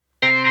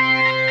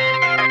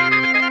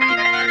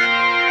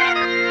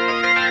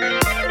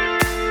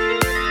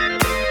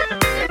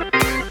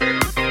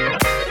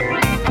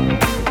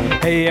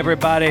Hey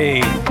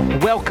everybody,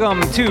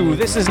 welcome to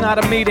This Is Not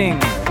a Meeting.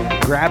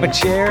 Grab a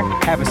chair,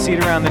 have a seat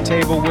around the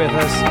table with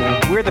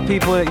us. We're the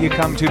people that you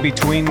come to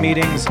between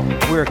meetings.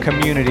 We're a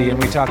community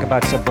and we talk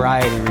about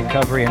sobriety,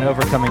 recovery, and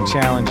overcoming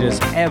challenges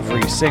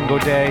every single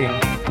day.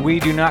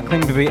 We do not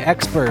claim to be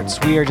experts.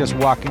 We are just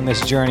walking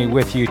this journey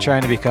with you,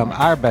 trying to become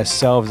our best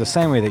selves the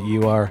same way that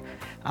you are.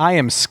 I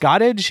am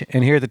Scottage,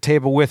 and here at the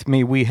table with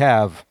me we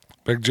have...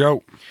 Big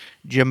Joe.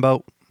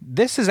 Jimbo.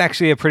 This is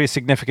actually a pretty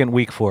significant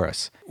week for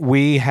us.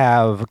 We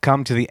have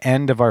come to the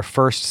end of our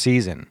first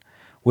season,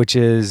 which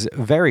is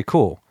very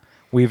cool.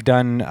 We've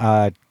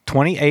done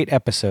 28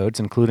 episodes,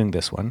 including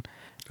this one.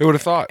 Who would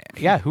have thought?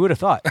 Yeah, who would have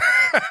thought?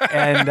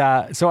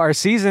 And so our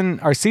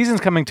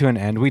season's coming to an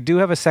end. We do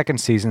have a second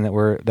season that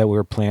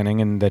we're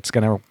planning, and that's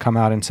going to come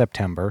out in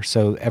September.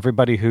 So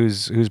everybody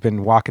who's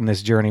been walking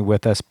this journey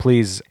with us,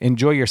 please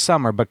enjoy your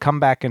summer, but come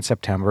back in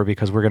September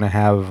because we're gonna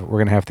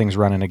have things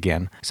running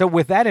again. So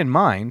with that in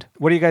mind,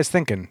 what are you guys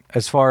thinking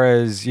as far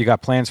as you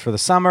got plans for the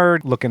summer?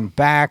 Looking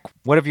back,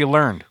 what have you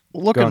learned?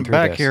 Looking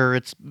back here,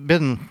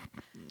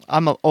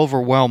 I'm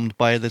overwhelmed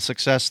by the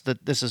success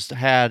that this has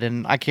had,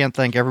 and I can't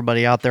thank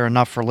everybody out there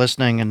enough for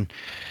listening, and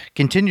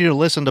continue to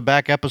listen to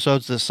back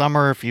episodes this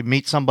summer. If you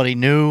meet somebody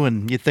new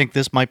and you think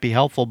this might be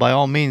helpful, by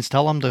all means,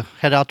 tell them to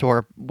head out to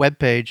our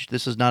webpage,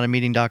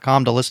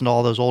 thisisnotameeting.com, to listen to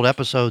all those old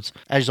episodes.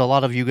 As a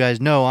lot of you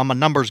guys know, I'm a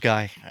numbers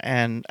guy,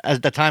 and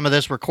at the time of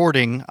this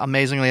recording,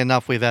 amazingly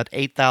enough, we've had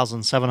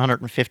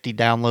 8,750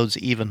 downloads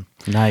even.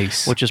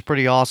 Nice. Which is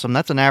pretty awesome.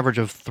 That's an average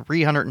of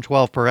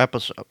 312 per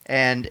episode.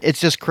 And it's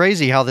just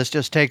crazy how this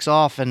just takes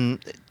off.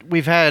 And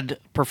we've had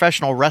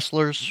professional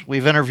wrestlers.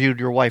 We've interviewed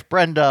your wife,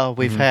 Brenda.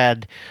 We've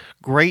had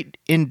great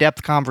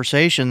in-depth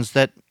conversations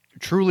that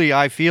truly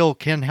I feel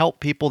can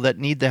help people that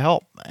need the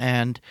help.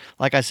 And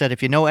like I said,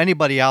 if you know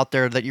anybody out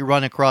there that you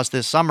run across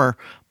this summer,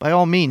 by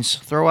all means,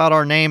 throw out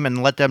our name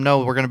and let them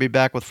know we're going to be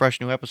back with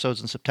fresh new episodes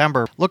in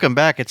September. Looking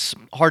back, it's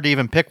hard to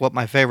even pick what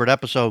my favorite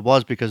episode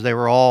was because they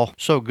were all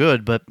so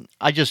good, but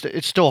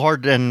it's still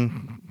hard to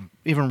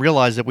even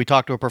realize that we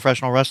talked to a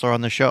professional wrestler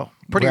on the show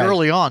pretty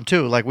early on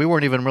too. Like we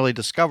weren't even really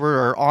discovered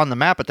or on the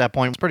map at that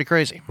point. It's pretty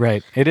crazy.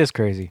 Right. It is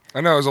crazy.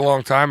 I know it was a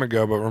long time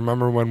ago, but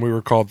remember when we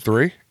were called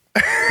Three?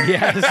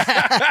 Yes.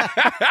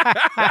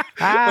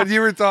 When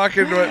you were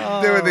talking,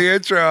 doing the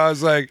intro, I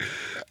was like,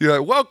 you're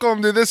like,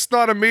 welcome to This Is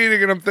Not a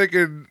Meeting. And I'm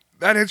thinking,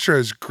 that intro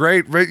is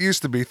great. It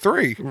used to be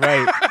Three.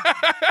 Right.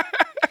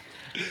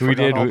 We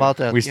did. All about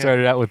that. We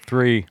started out with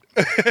 3.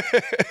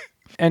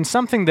 And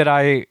something that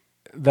I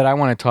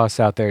want to toss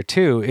out there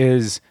too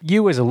is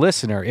you as a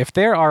listener, if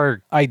there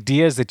are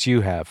ideas that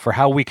you have for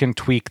how we can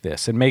tweak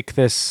this and make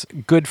this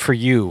good for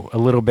you a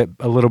little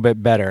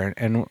bit better,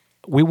 and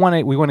we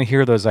want to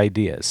hear those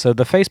ideas. So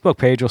the Facebook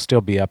page will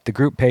still be up, the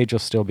group page will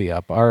still be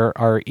up,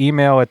 our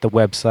email at the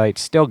website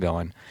still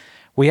going.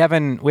 We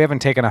haven't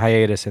taken a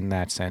hiatus in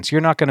that sense.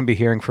 You're not going to be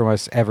hearing from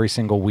us every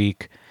single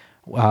week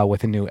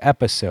with a new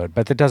episode,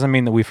 but that doesn't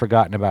mean that we've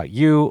forgotten about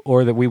you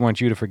or that we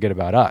want you to forget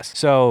about us.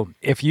 So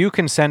if you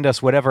can send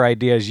us whatever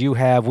ideas you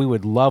have, we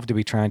would love to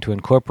be trying to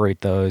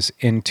incorporate those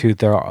into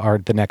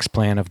the next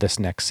plan of this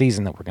next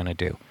season that we're going to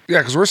do. Yeah,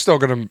 because we're still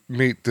going to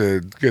meet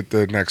to get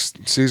the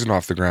next season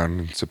off the ground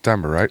in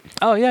September, right?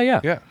 Oh,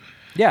 yeah.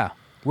 Yeah.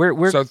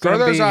 We're so throw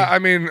those out. I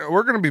mean,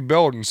 we're going to be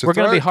building. So we're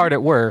going to be hard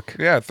at work.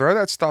 Yeah, throw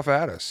that stuff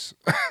at us.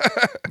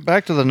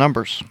 Back to the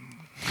numbers.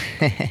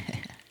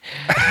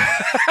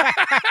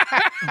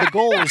 The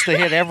goal is to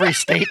hit every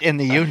state in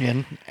the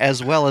union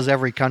as well as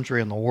every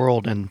country in the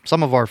world, and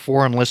some of our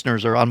foreign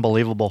listeners are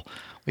unbelievable.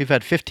 We've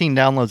had 15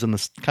 downloads in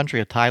the country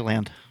of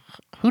Thailand.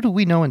 Who do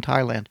we know in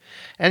Thailand?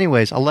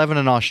 Anyways, 11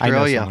 in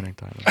Australia. I know someone in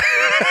Thailand.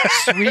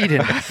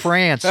 Sweden,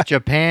 France,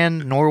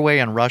 Japan, Norway,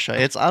 and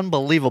Russia. It's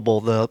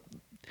unbelievable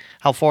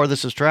how far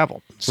this has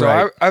traveled. So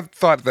Right. I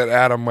thought that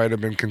Adam might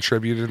have been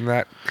contributing to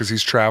that because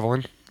he's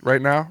traveling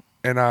right now.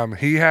 And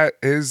he had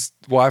his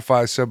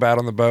Wi-Fi is so bad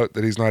on the boat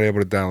that he's not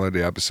able to download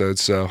the episode.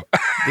 So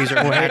These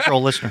are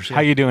natural listeners. How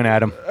you doing,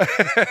 Adam?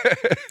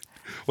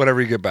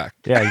 whatever you get back.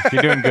 Yeah,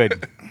 you're doing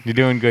good. You're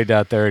doing good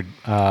out there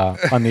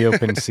on the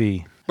open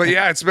sea. But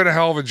yeah, it's been a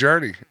hell of a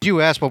journey.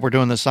 You asked what we're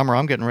doing this summer.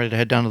 I'm getting ready to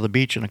head down to the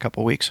beach in a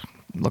couple of weeks.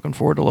 Looking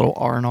forward to a little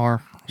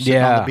R&R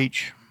sitting on the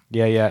beach.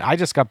 Yeah. I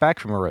just got back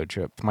from a road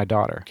trip with my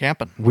daughter.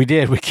 Camping. We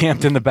did. We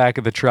camped in the back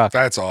of the truck.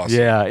 That's awesome.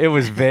 Yeah, it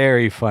was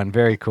very fun.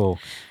 Very cool.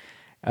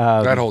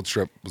 That whole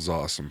trip was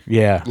awesome.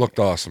 Yeah. Looked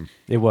awesome.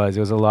 It was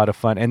a lot of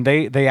fun. And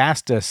they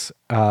asked us,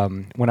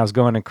 when I was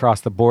going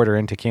across the border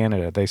into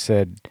Canada, they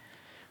said,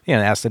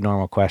 asked the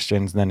normal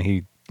questions. And then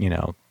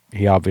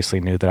he obviously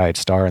knew that I had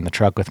Star in the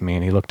truck with me.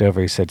 And he looked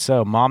over, he said,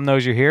 so Mom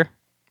knows you're here?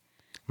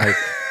 Like,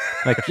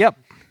 yep.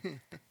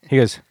 He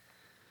goes,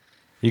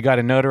 you got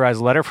a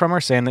notarized letter from her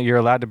saying that you're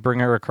allowed to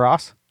bring her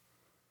across?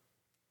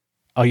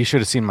 Oh, you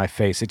should have seen my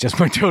face. It just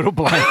went total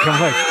blank.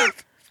 I'm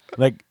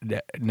like,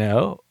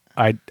 no.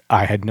 I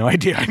had no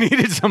idea I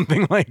needed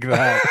something like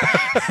that.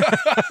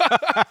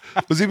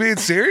 Was he being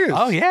serious?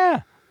 Oh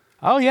yeah.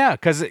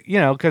 Because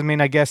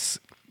I guess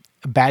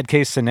bad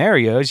case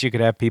scenarios, you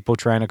could have people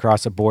trying to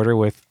cross a border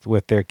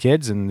with their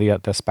kids, and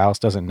the spouse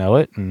doesn't know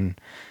it, and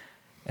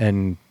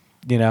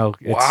you know,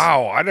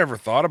 Wow, I never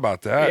thought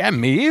about that. yeah,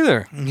 me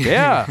either.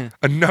 Yeah,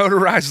 A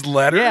notarized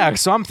letter? yeah.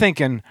 So I'm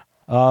thinking,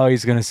 oh,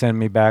 he's gonna send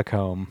me back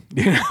home.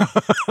 You know,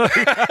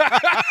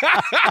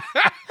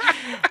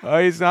 oh,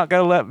 he's not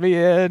gonna let me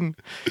in.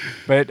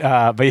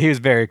 But he was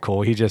very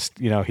cool. He just,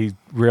 you know, he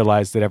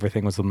realized that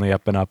everything was on the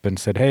up and up, and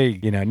said, hey,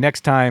 you know,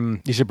 next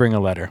time you should bring a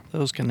letter.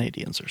 Those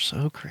Canadians are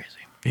so crazy.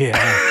 Yeah.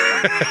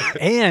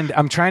 And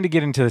I'm trying to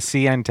get into the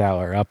CN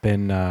Tower up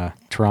in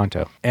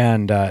Toronto.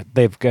 And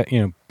they've got,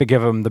 you know, they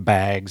give them the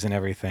bags and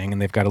everything,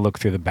 and they've got to look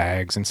through the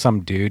bags. And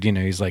some dude, you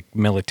know, he's like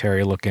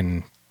military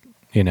looking,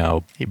 you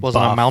know. He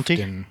wasn't a buffed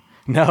Mountie? and-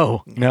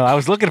 No. I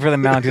was looking for the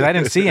Mounties. I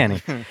didn't see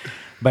any.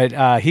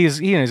 But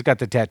he's, you know, he's got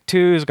the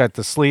tattoos, got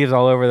the sleeves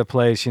all over the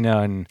place, you know,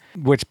 and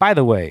which, by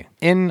the way,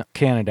 in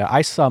Canada,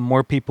 I saw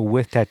more people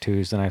with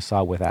tattoos than I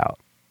saw without.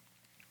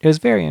 It was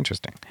very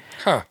interesting.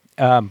 Huh.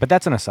 But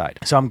that's an aside.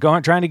 So I'm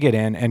trying to get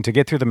in, and to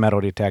get through the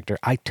metal detector,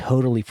 I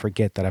totally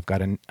forget that I've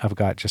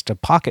got just a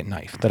pocket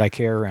knife that I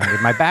carry around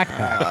in my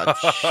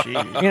backpack.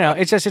 You know,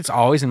 it's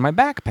always in my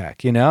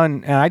backpack, you know,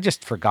 and I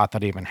just forgot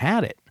that I even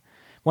had it.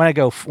 When I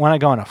go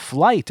on a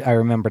flight, I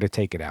remember to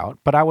take it out,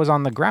 but I was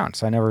on the ground,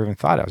 so I never even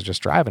thought. I was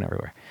just driving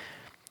everywhere.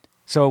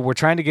 So we're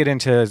trying to get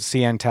into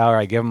CN Tower.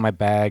 I give him my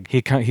bag.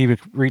 He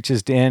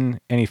reaches in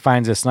and he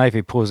finds this knife.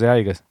 He pulls it out.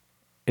 He goes,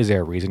 "Is there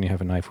a reason you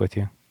have a knife with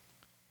you?"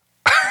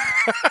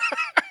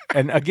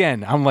 And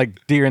again, I'm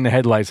like deer in the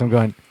headlights. I'm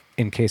going,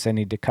 in case I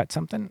need to cut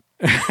something.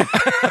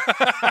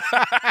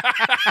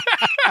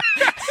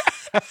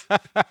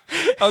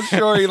 I'm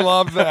sure he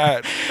loved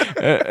that.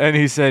 And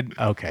he said,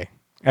 "Okay."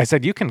 I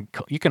said, "You can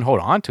hold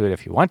on to it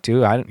if you want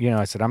to."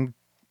 I said, "I'm,"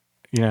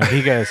 you know.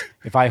 He goes,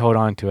 "If I hold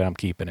on to it, I'm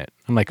keeping it."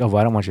 I'm like, "Oh, well,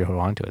 I don't want you to hold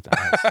on to it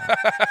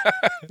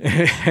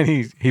then." And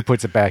he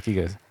puts it back. He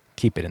goes,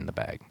 "Keep it in the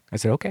bag." I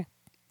said, "Okay."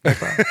 No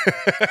problem.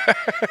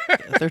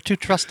 They're too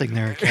trusting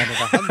there in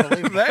Canada.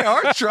 Unbelievable. They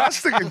are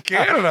trusting in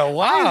Canada.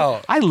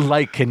 Wow. I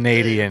like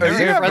Canadians. You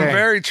They're have a very-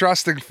 very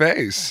trusting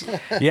face.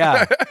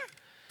 yeah.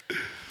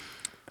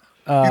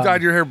 You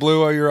dyed your hair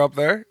blue while you were up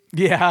there?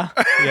 Yeah,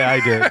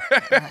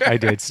 I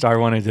did. Star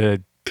wanted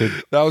to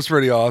That was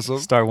pretty awesome.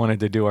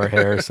 do our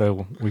hair,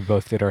 so we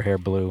both did our hair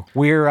blue.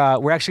 We're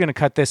actually going to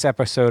cut this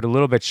episode a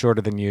little bit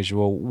shorter than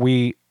usual.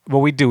 We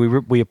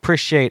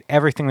appreciate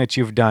everything that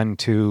you've done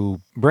to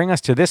bring us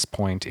to this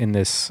point in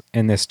this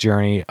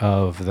journey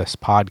of this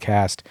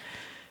podcast.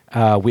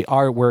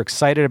 We're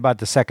excited about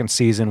the second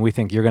season. We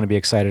think you're going to be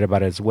excited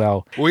about it as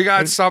well. We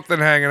got something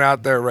hanging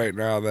out there right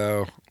now,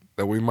 though,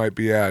 that we might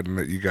be adding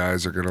that you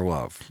guys are going to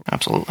love.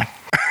 Absolutely.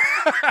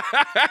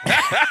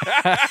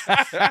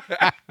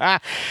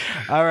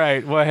 All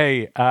right. Well,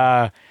 hey,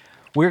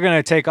 we're going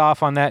to take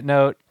off on that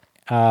note.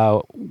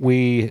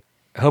 We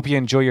hope you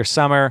enjoy your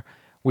summer.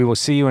 We will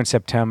see you in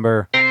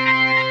September.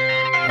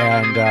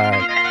 And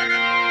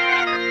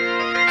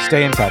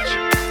stay in touch.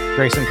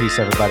 Grace and peace,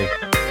 everybody.